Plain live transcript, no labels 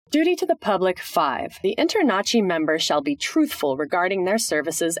Duty to the public 5. The InterNACHI member shall be truthful regarding their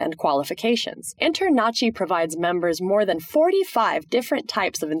services and qualifications. InterNACHI provides members more than 45 different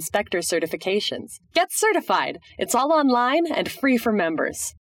types of inspector certifications. Get certified! It's all online and free for members.